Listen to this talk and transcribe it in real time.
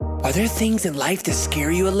Are there things in life that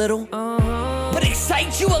scare you a little, but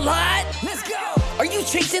excite you a lot? Let's go! Are you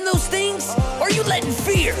chasing those things? Or are you letting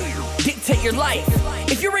fear dictate your life?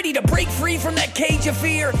 If you're ready to break free from that cage of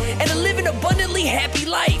fear and to live an abundantly happy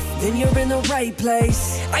life, then you're in the right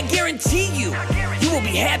place. I guarantee you will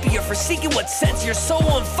be happier for seeking what sets your soul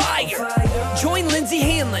on fire. Join Lindsay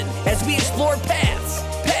Hanlon as we explore paths,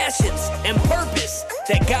 passions, and purpose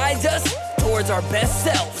that guides us towards our best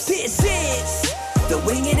selves. This is the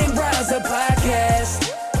Wing It and Rise Up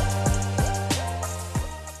podcast.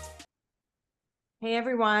 Hey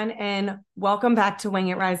everyone, and welcome back to Wing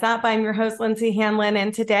It Rise Up. I'm your host, Lindsay Hanlon,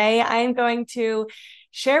 and today I am going to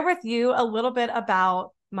share with you a little bit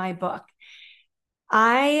about my book.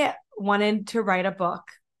 I wanted to write a book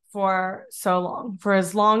for so long, for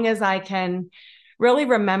as long as I can really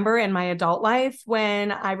remember in my adult life,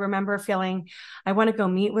 when I remember feeling I want to go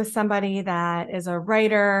meet with somebody that is a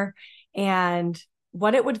writer and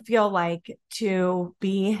what it would feel like to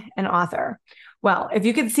be an author. Well, if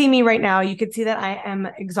you could see me right now, you could see that I am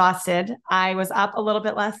exhausted. I was up a little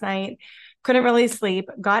bit last night, couldn't really sleep,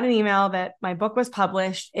 got an email that my book was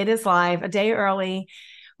published. It is live a day early,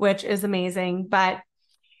 which is amazing, but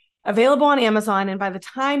available on Amazon. And by the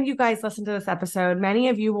time you guys listen to this episode, many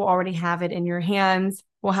of you will already have it in your hands,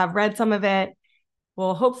 will have read some of it,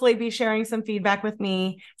 will hopefully be sharing some feedback with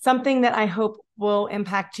me, something that I hope will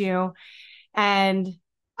impact you. And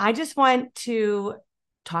I just want to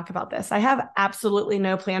talk about this. I have absolutely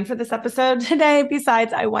no plan for this episode today.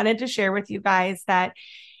 Besides, I wanted to share with you guys that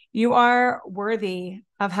you are worthy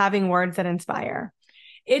of having words that inspire.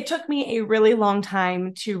 It took me a really long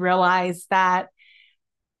time to realize that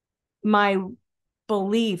my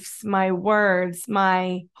beliefs, my words,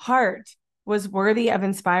 my heart was worthy of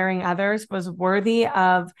inspiring others, was worthy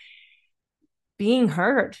of being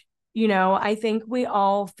heard. I think we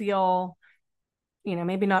all feel,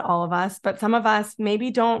 maybe not all of us, but some of us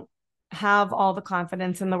maybe don't have all the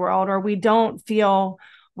confidence in the world, or we don't feel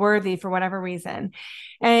worthy for whatever reason.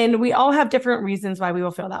 And we all have different reasons why we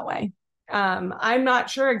will feel that way. I'm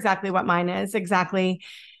not sure exactly what mine is exactly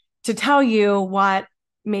to tell you what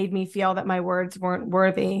made me feel that my words weren't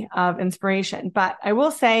worthy of inspiration. But I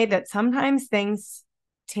will say that sometimes things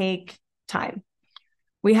take time.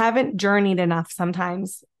 We haven't journeyed enough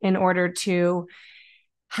sometimes in order to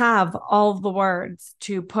have all of the words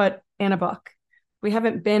to put in a book. We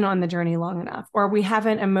haven't been on the journey long enough, or we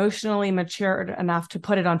haven't emotionally matured enough to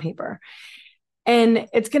put it on paper. And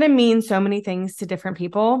it's going to mean so many things to different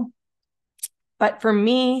people. But for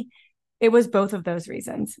me, it was both of those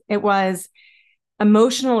reasons. It was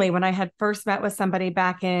emotionally, when I had first met with somebody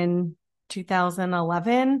back in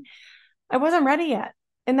 2011, I wasn't ready yet.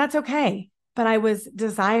 And that's okay. But I was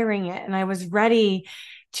desiring it, and I was ready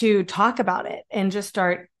to talk about it and just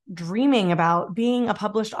start dreaming about being a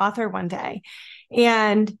published author one day.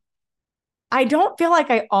 And I don't feel like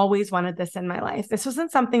I always wanted this in my life. This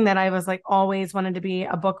wasn't something that I was like always wanted to be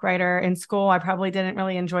a book writer. In school, I probably didn't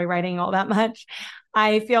really enjoy writing all that much.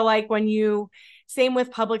 I feel like same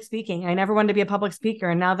with public speaking. I never wanted to be a public speaker.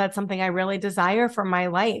 And now that's something I really desire for my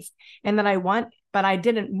life and that I want, but I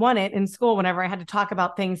didn't want it in school whenever I had to talk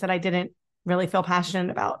about things that I didn't really feel passionate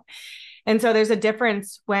about. And so there's a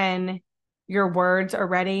difference when your words are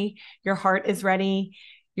ready, your heart is ready,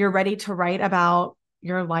 you're ready to write about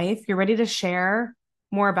your life, you're ready to share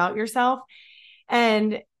more about yourself.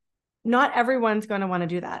 And not everyone's going to want to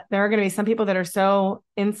do that. There are going to be some people that are so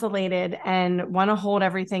insulated and want to hold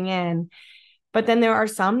everything in. But then there are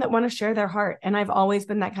some that want to share their heart. And I've always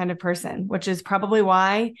been that kind of person, which is probably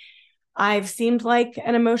why I've seemed like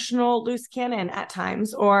an emotional loose cannon at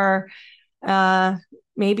times, or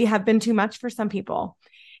maybe have been too much for some people.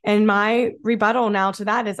 And my rebuttal now to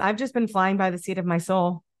that is I've just been flying by the seat of my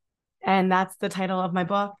soul. And that's the title of my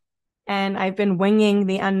book. And I've been winging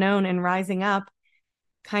the unknown and rising up,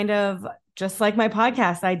 kind of just like my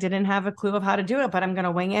podcast. I didn't have a clue of how to do it, but I'm going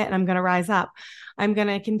to wing it and I'm going to rise up. I'm going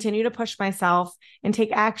to continue to push myself and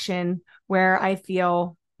take action where I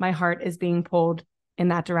feel my heart is being pulled in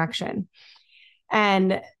that direction.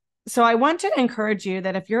 And so I want to encourage you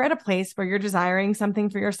that if you're at a place where you're desiring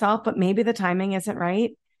something for yourself, but maybe the timing isn't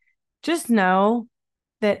right, just know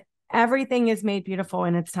that everything is made beautiful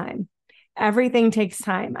in its time. Everything takes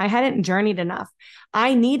time. I hadn't journeyed enough.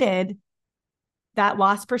 I needed that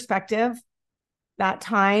lost perspective, that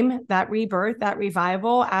time, that rebirth, that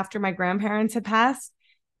revival after my grandparents had passed,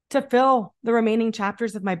 to fill the remaining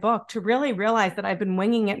chapters of my book, to really realize that I've been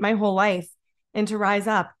winging it my whole life, and to rise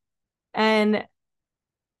up. And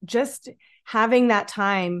just having that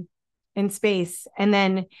time and space, and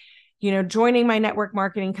then joining my network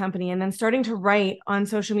marketing company, and then starting to write on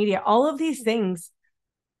social media, all of these things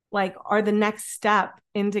like are the next step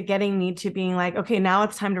into getting me to being like, okay, now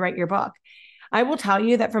it's time to write your book. I will tell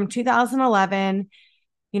you that from 2011,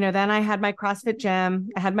 then I had my CrossFit gym,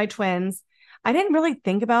 I had my twins. I didn't really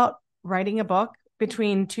think about writing a book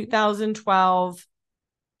between 2012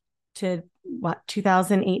 to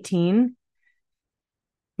 2018,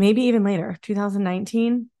 maybe even later,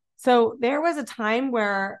 2019. So there was a time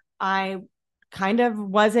where I kind of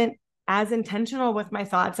wasn't as intentional with my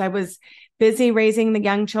thoughts. I was busy raising the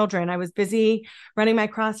young children. I was busy running my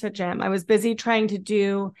CrossFit gym. I was busy trying to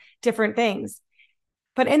do different things.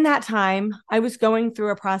 But in that time, I was going through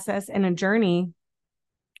a process and a journey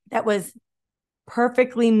that was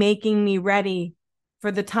perfectly making me ready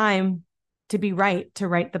for the time to be right to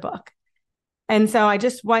write the book. And so I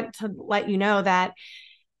just want to let you know that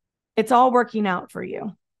it's all working out for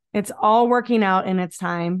you. It's all working out in its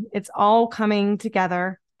time. It's all coming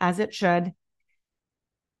together as it should.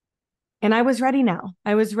 And I was ready now.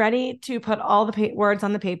 I was ready to put all the words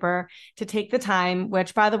on the paper, to take the time,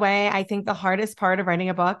 which, by the way, I think the hardest part of writing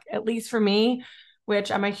a book, at least for me,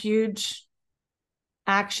 which I'm a huge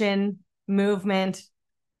action movement.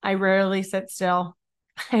 I rarely sit still.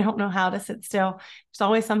 I don't know how to sit still. There's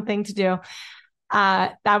always something to do.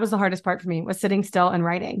 That was the hardest part for me, was sitting still and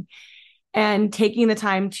writing and taking the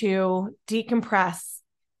time to decompress,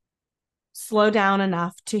 slow down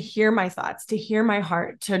enough to hear my thoughts, to hear my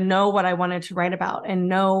heart, to know what I wanted to write about and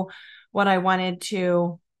know what I wanted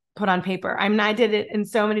to put on paper. I did it in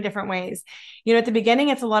so many different ways. At the beginning,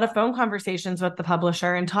 it's a lot of phone conversations with the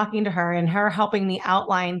publisher and talking to her and her helping me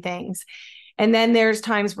outline things. And then there's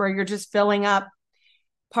times where you're just filling up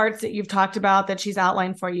parts that you've talked about that she's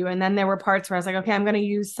outlined for you. And then there were parts where I was like, okay, I'm going to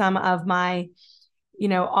use some of my,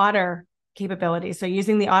 Otter capabilities. So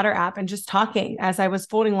using the Otter app and just talking as I was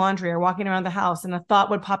folding laundry or walking around the house, and a thought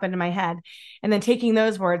would pop into my head, and then taking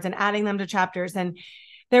those words and adding them to chapters. And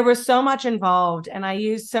there was so much involved, and I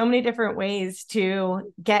used so many different ways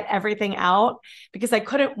to get everything out because I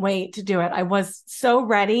couldn't wait to do it. I was so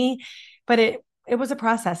ready, but it was a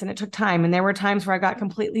process and it took time. And there were times where I got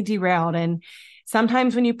completely derailed. And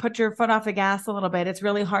sometimes when you put your foot off the gas a little bit, it's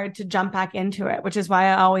really hard to jump back into it, which is why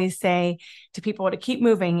I always say to people to keep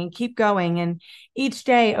moving and keep going. And each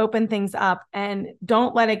day open things up and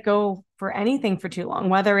don't let it go for anything for too long,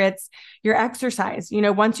 whether it's your exercise.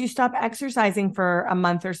 Once you stop exercising for a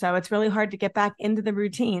month or so, it's really hard to get back into the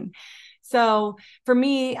routine. So for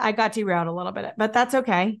me, I got derailed a little bit, but that's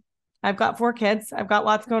okay. I've got 4 kids. I've got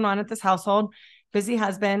lots going on at this household, busy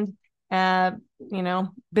husband,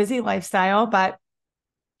 busy lifestyle, but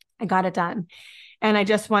I got it done. And I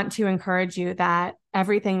just want to encourage you that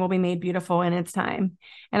everything will be made beautiful in its time.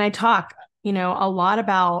 And I talk, a lot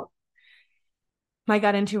about my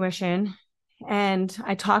gut intuition, and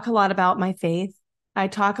I talk a lot about my faith. I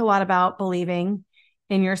talk a lot about believing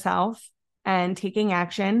in yourself and taking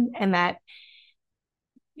action, and that,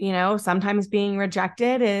 sometimes being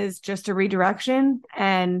rejected is just a redirection,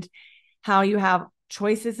 and how you have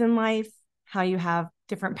choices in life, how you have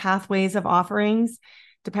different pathways of offerings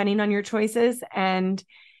depending on your choices, and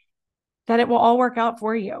that it will all work out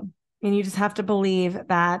for you. And you just have to believe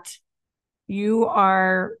that you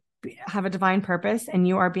have a divine purpose and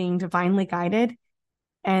you are being divinely guided,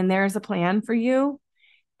 and there's a plan for you,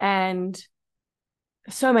 and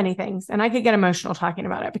so many things. And I could get emotional talking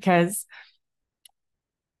about it because,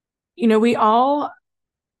 we all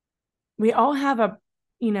have a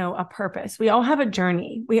purpose. We all have a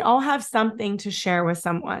journey. We all have something to share with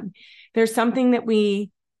someone. There's something that we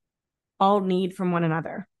all need from one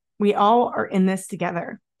another. We all are in this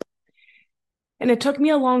together. And it took me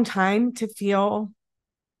a long time to feel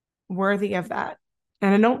worthy of that.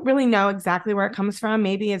 And I don't really know exactly where it comes from.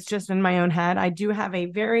 Maybe it's just in my own head. I do have a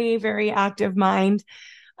very, very active mind.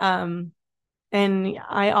 And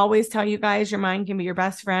I always tell you guys, your mind can be your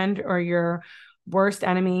best friend or your worst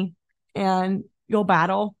enemy, and you'll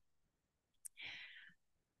battle.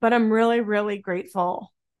 But I'm really, really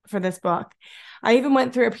grateful for this book. I even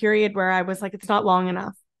went through a period where I was like, it's not long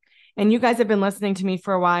enough. And you guys have been listening to me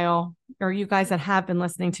for a while, or you guys that have been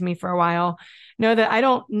listening to me for a while, know that I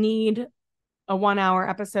don't need a 1-hour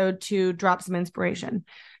episode to drop some inspiration.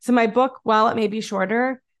 So my book, while it may be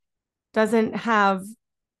shorter, doesn't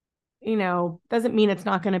mean it's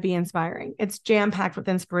not going to be inspiring. It's jam-packed with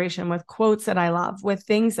inspiration, with quotes that I love, with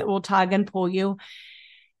things that will tug and pull you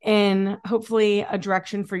in hopefully a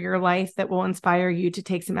direction for your life that will inspire you to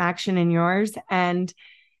take some action in yours and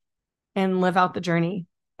live out the journey.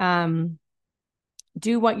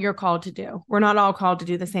 Do what you're called to do. We're not all called to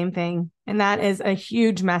do the same thing. And that is a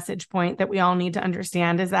huge message point that we all need to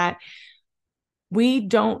understand, is that we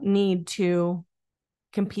don't need to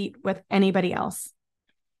compete with anybody else.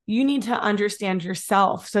 You need to understand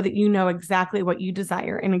yourself so that you know exactly what you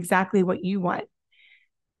desire and exactly what you want.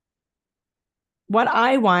 What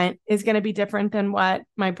I want is going to be different than what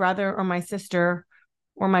my brother or my sister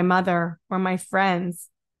or my mother or my friends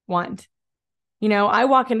want. I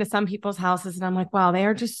walk into some people's houses and I'm like, wow, they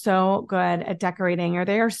are just so good at decorating, or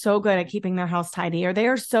they are so good at keeping their house tidy, or they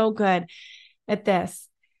are so good at this.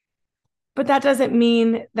 But that doesn't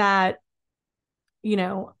mean that,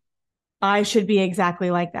 I should be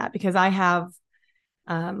exactly like that, because I have,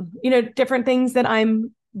 different things that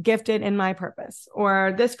I'm gifted in my purpose,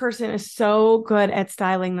 or this person is so good at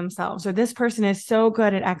styling themselves, or this person is so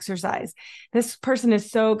good at exercise. This person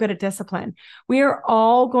is so good at discipline. We are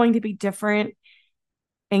all going to be different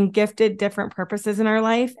and gifted different purposes in our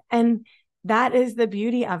life. And that is the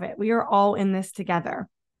beauty of it. We are all in this together.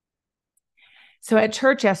 So at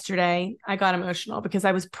church yesterday, I got emotional because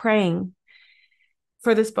I was praying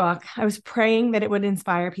for this book. I was praying that it would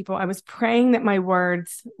inspire people. I was praying that my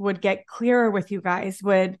words would get clearer with you guys,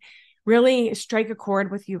 would really strike a chord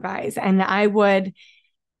with you guys, and I would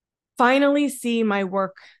finally see my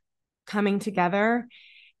work coming together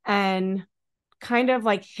and kind of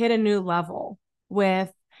like hit a new level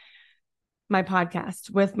with my podcast,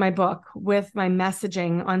 with my book, with my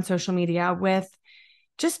messaging on social media, with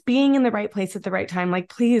just being in the right place at the right time. Like,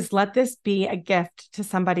 please let this be a gift to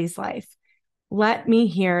somebody's life. Let me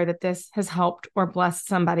hear that this has helped or blessed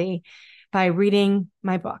somebody by reading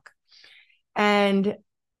my book. And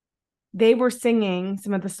they were singing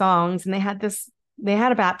some of the songs, and they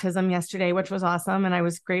had a baptism yesterday, which was awesome. And I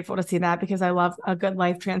was grateful to see that because I love a good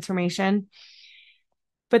life transformation.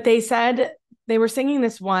 But they said they were singing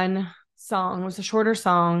this one song. It was a shorter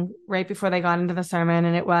song right before they got into the sermon.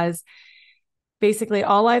 And it was basically,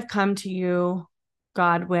 all I've come to you,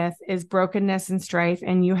 God, with is brokenness and strife,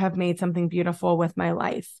 and you have made something beautiful with my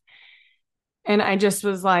life. And I just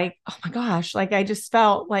was like, oh my gosh, like I just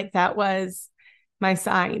felt like that was my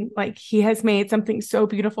sign. Like, he has made something so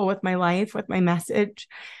beautiful with my life, with my message,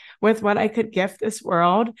 with what I could gift this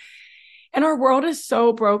world. And our world is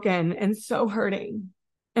so broken and so hurting.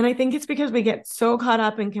 And I think it's because we get so caught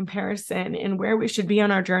up in comparison and where we should be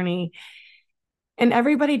on our journey. And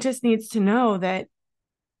everybody just needs to know that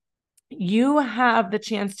you have the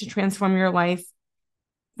chance to transform your life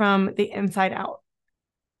from the inside out.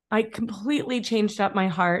 I completely changed up my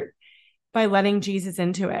heart by letting Jesus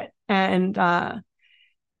into it. And I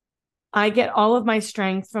get all of my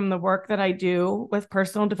strength from the work that I do with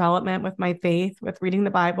personal development, with my faith, with reading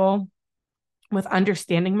the Bible, with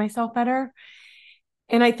understanding myself better.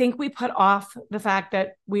 And I think we put off the fact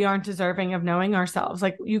that we aren't deserving of knowing ourselves.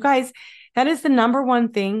 Like, you guys, that is the number one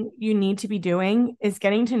thing you need to be doing, is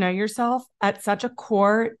getting to know yourself at such a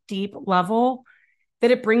core, deep level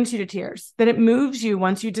that it brings you to tears, that it moves you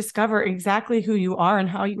once you discover exactly who you are and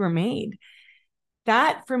how you were made.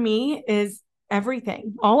 That for me is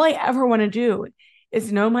everything. All I ever want to do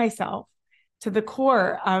is know myself to the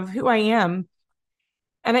core of who I am.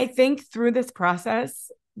 And I think through this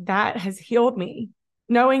process, that has healed me,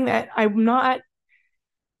 knowing that I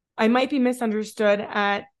might be misunderstood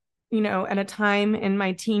at a time in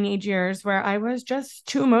my teenage years where I was just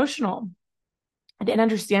too emotional. I didn't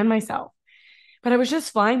understand myself, but I was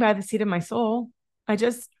just flying by the seat of my soul. I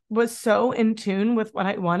just was so in tune with what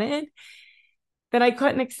I wanted that I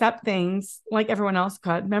couldn't accept things like everyone else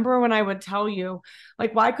could. Remember when I would tell you,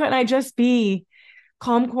 like, why couldn't I just be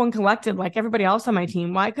calm, cool, and collected like everybody else on my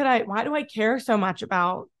team? Why do I care so much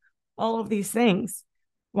about all of these things?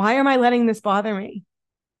 Why am I letting this bother me?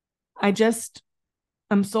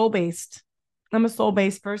 I'm soul-based. I'm a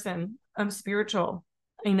soul-based person. I'm spiritual.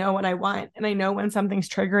 I know what I want, and I know when something's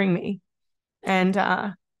triggering me. And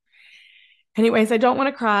anyways, I don't want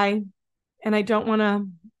to cry, and I don't want to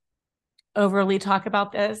overly talk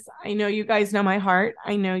about this. I know you guys know my heart.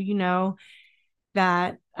 I know you know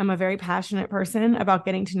that I'm a very passionate person about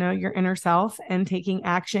getting to know your inner self and taking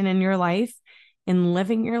action in your life and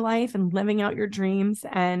living your life and living out your dreams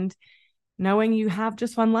and knowing you have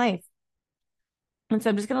just one life. And so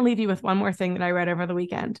I'm just going to leave you with one more thing that I read over the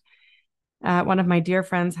weekend at one of my dear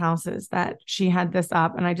friends' houses, that she had this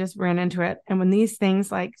up and I just ran into it. And when these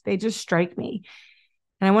things, like, they just strike me,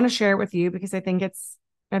 and I want to share it with you because I think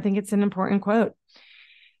it's an important quote.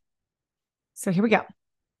 So here we go.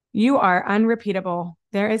 You are unrepeatable.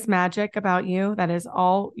 There is magic about you that is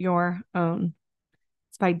all your own.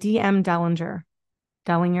 It's by D.M. Dellinger.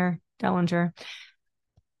 I've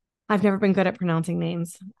never been good at pronouncing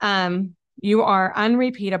names. You are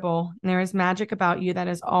unrepeatable, and there is magic about you that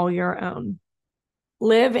is all your own.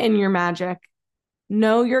 Live in your magic.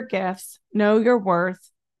 Know your gifts. Know your worth.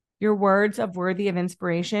 Your words of worthy of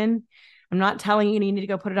inspiration I'm not telling you need to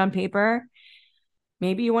go put it on paper.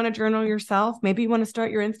 Maybe you want to journal yourself. Maybe you want to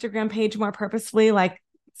start your Instagram page more purposefully. Like,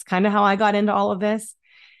 it's kind of how I got into all of this.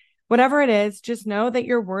 Whatever it is, just know that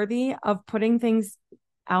you're worthy of putting things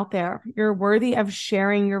out there. You're worthy of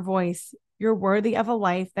sharing your voice. You're worthy of a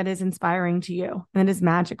life that is inspiring to you and is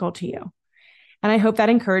magical to you. And I hope that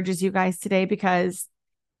encourages you guys today, because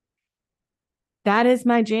that is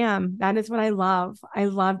my jam. That is what I love. I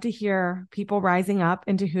love to hear people rising up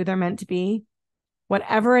into who they're meant to be,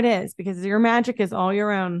 whatever it is, because your magic is all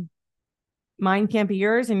your own. Mine can't be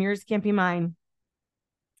yours and yours can't be mine.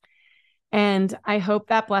 And I hope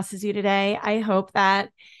that blesses you today. I hope that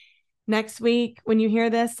next week, when you hear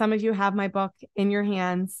this, some of you have my book in your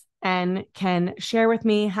hands and can share with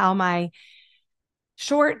me how my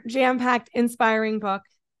short, jam-packed, inspiring book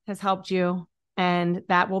has helped you. And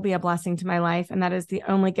that will be a blessing to my life. And that is the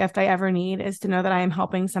only gift I ever need, is to know that I am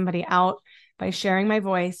helping somebody out by sharing my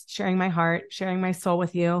voice, sharing my heart, sharing my soul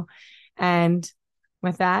with you. And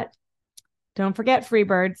with that, don't forget, free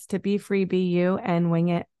birds, to be free, be you, and wing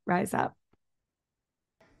it, rise up.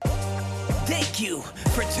 Thank you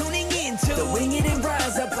for tuning in to the Wing It and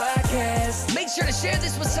Rise Up podcast. Make sure to share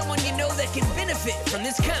this with someone you know that can benefit from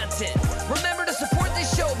this content. Remember to support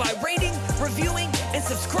this show by rating, reviewing, and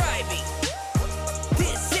subscribing.